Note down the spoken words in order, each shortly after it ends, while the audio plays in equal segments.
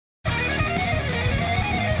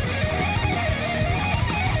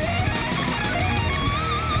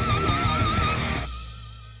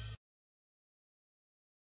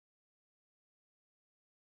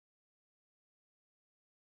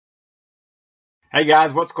Hey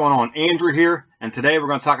guys, what's going on? Andrew here, and today we're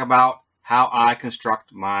going to talk about how I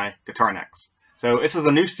construct my guitar necks. So this is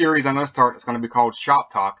a new series I'm going to start. It's going to be called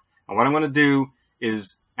Shop Talk, and what I'm going to do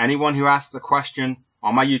is anyone who asks a question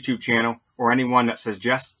on my YouTube channel or anyone that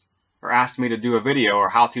suggests or asks me to do a video or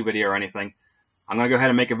how-to video or anything, I'm going to go ahead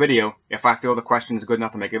and make a video if I feel the question is good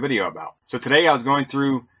enough to make a video about. So today I was going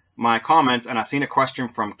through my comments and I seen a question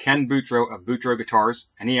from Ken Boutro of Boutro Guitars,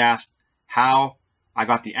 and he asked how I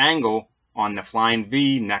got the angle on the Flying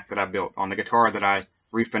V neck that I built on the guitar that I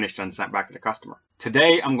refinished and sent back to the customer.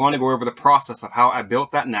 Today I'm going to go over the process of how I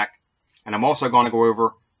built that neck, and I'm also going to go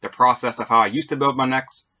over the process of how I used to build my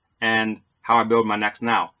necks and how I build my necks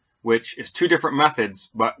now, which is two different methods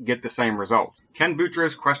but get the same result. Ken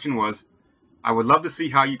Boutro's question was, I would love to see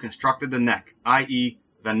how you constructed the neck, i.e.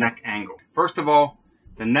 the neck angle. First of all,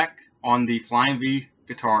 the neck on the Flying V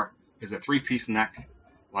guitar is a three-piece neck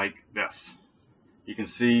like this. You can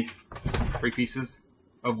see 3 pieces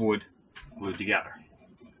of wood glued together.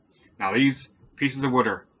 Now these pieces of wood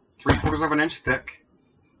are 3/4 of an inch thick.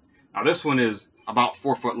 Now this one is about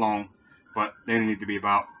 4 foot long, but they need to be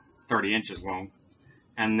about 30 inches long.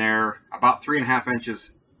 And they're about 3.5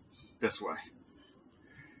 inches this way.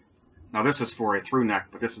 Now this is for a through neck,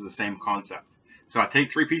 but this is the same concept. So I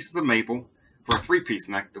take 3 pieces of maple for a 3-piece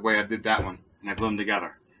neck, the way I did that one, and I glue them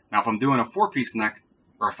together. Now if I'm doing a 4-piece neck,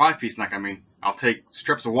 or a 5-piece neck, I'll take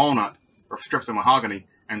strips of walnut or strips of mahogany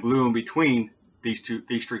and glue them between these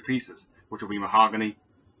 3 pieces, which will be mahogany,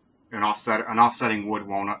 an offsetting wood,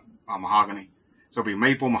 walnut, mahogany. So it'll be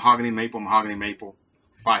maple, mahogany, maple, mahogany, maple,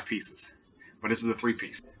 5 pieces. But this is a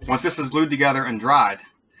 3-piece. Once this is glued together and dried,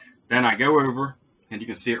 then I go over, and you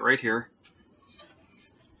can see it right here.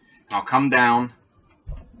 And I'll come down.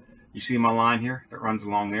 You see my line here that runs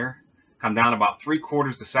along there? Come down about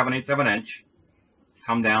 3/4 to 7/8 of an inch.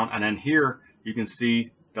 Come down, and then here you can see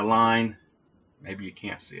the line. Maybe you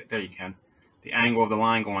can't see it. There you can. The angle of the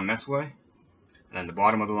line going this way, and then the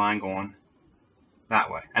bottom of the line going that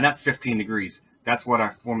way. And that's 15 degrees. That's what I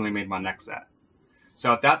formerly made my necks at.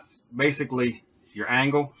 So that's basically your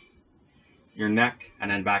angle, your neck, and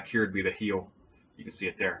then back here would be the heel. You can see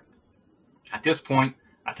it there. At this point,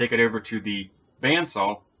 I take it over to the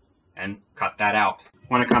bandsaw and cut that out.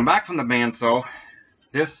 When I come back from the bandsaw,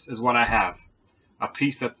 this is what I have. A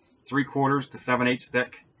piece that's 3/4 to 7/8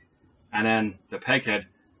 thick, and then the peg head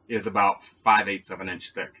is about 5/8 of an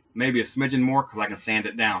inch thick. Maybe a smidgen more because I can sand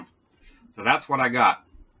it down. So that's what I got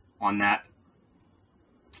on that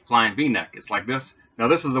Flying V neck. It's like this. Now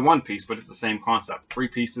this is the 1 piece, but it's the same concept. 3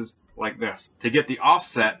 pieces like this. To get the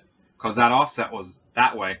offset, because that offset was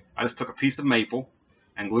that way, I just took a piece of maple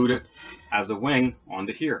and glued it as a wing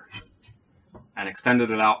onto here and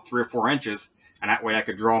extended it out 3 or 4 inches, and that way I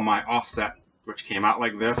could draw my offset, which came out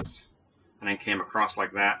like this and then came across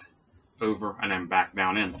like that, over and then back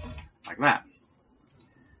down in like that.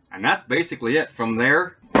 And that's basically it. From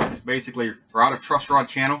there, it's basically route a truss rod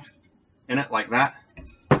channel in it like that,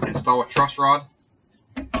 install a truss rod,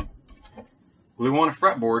 glue on a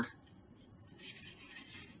fretboard,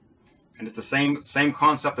 and it's the same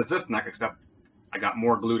concept as this neck, except I got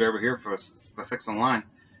more glued over here for the 6 on line.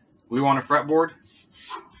 Glue on a fretboard,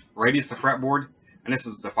 radius the fretboard, and this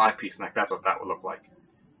is the 5-piece neck. That's what that would look like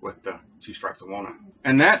with the 2 stripes of walnut.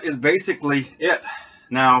 And that is basically it.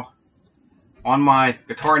 Now, on my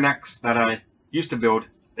guitar necks that I used to build,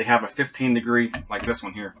 they have a 15 degree, like this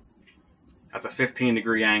one here. That's a 15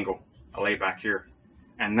 degree angle, I lay back here.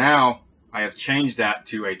 And now I have changed that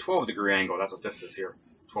to a 12 degree angle. That's what this is here,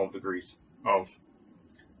 12 degrees of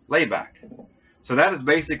layback. So that is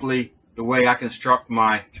basically the way I construct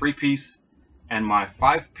my 3-piece and my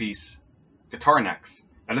 5-piece guitar necks.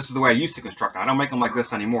 Now this is the way I used to construct them. I don't make them like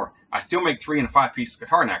this anymore. I still make 3- and 5-piece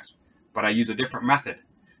guitar necks, but I use a different method.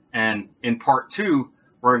 And in part 2,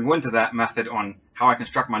 we're going to go into that method on how I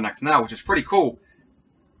construct my necks now, which is pretty cool,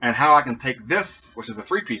 and how I can take this, which is a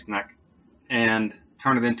 3-piece neck, and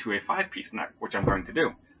turn it into a 5-piece neck, which I'm going to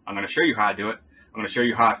do. I'm going to show you how I do it. I'm going to show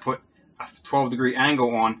you how I put a 12 degree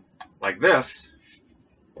angle on like this,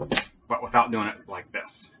 but without doing it like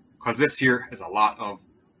this. Because this here is a lot of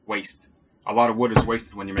waste. A lot of wood is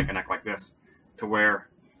wasted when you make a neck like this, to where,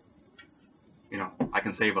 you know, I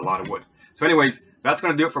can save a lot of wood. So anyways, that's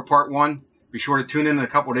going to do it for part 1. Be sure to tune in a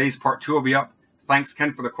couple of days. Part 2 will be up. Thanks,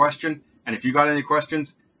 Ken, for the question. And if you got any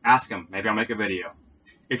questions, ask him. Maybe I'll make a video.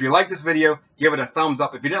 If you like this video, give it a thumbs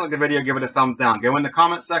up. If you didn't like the video, give it a thumbs down. Go in the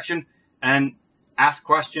comment section and ask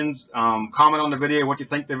questions. Comment on the video, what you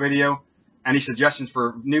think of the video. Any suggestions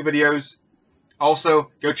for new videos. Also,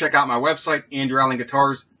 go check out my website,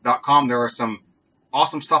 andrewallenguitars.com. There are some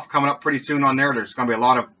awesome stuff coming up pretty soon on there. There's going to be a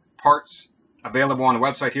lot of parts available on the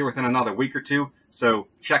website here within another week or two. So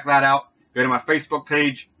check that out. Go to my Facebook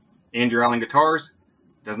page, Andrew Allen Guitars.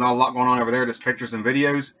 There's not a lot going on over there, just pictures and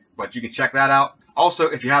videos, but you can check that out. Also,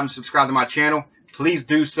 if you haven't subscribed to my channel, please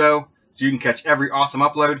do so you can catch every awesome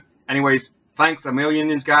upload. Anyways, thanks a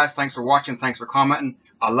million, guys. Thanks for watching. Thanks for commenting.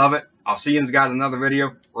 I love it. I'll see you guys in another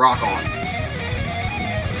video. Rock on.